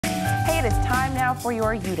it is time now for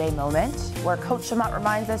your YouDay moment, where Coach LaMonte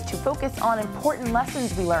reminds us to focus on important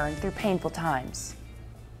lessons we learned through painful times.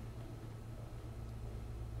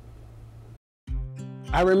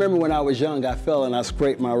 I remember when I was young, I fell and I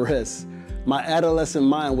scraped my wrist. My adolescent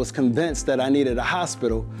mind was convinced that I needed a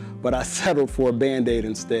hospital, but I settled for a Band-Aid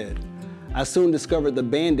instead. I soon discovered the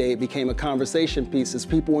Band-Aid became a conversation piece as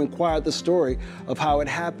people inquired the story of how it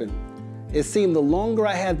happened. It seemed the longer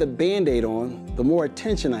I had the Band-Aid on, the more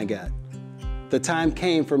attention I got. The time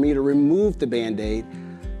came for me to remove the Band-Aid.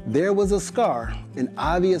 There was a scar, an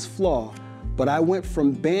obvious flaw, but I went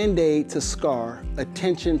from Band-Aid to scar,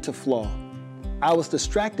 attention to flaw. I was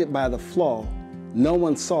distracted by the flaw no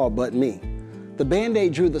one saw but me. The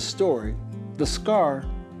Band-Aid drew the story. The scar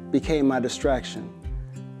became my distraction.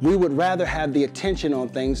 We would rather have the attention on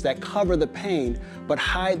things that cover the pain but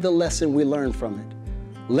hide the lesson we learned from it.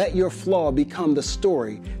 Let your flaw become the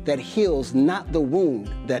story that heals, not the wound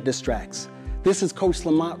that distracts. This is Coach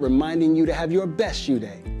LaMonte reminding you to have your best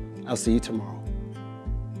YouDay. I'll see you tomorrow.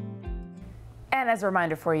 And as a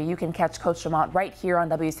reminder for you, you can catch Coach LaMonte right here on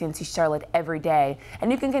WCNC Charlotte every day.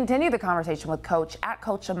 And you can continue the conversation with Coach at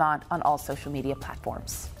Coach LaMonte on all social media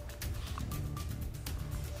platforms.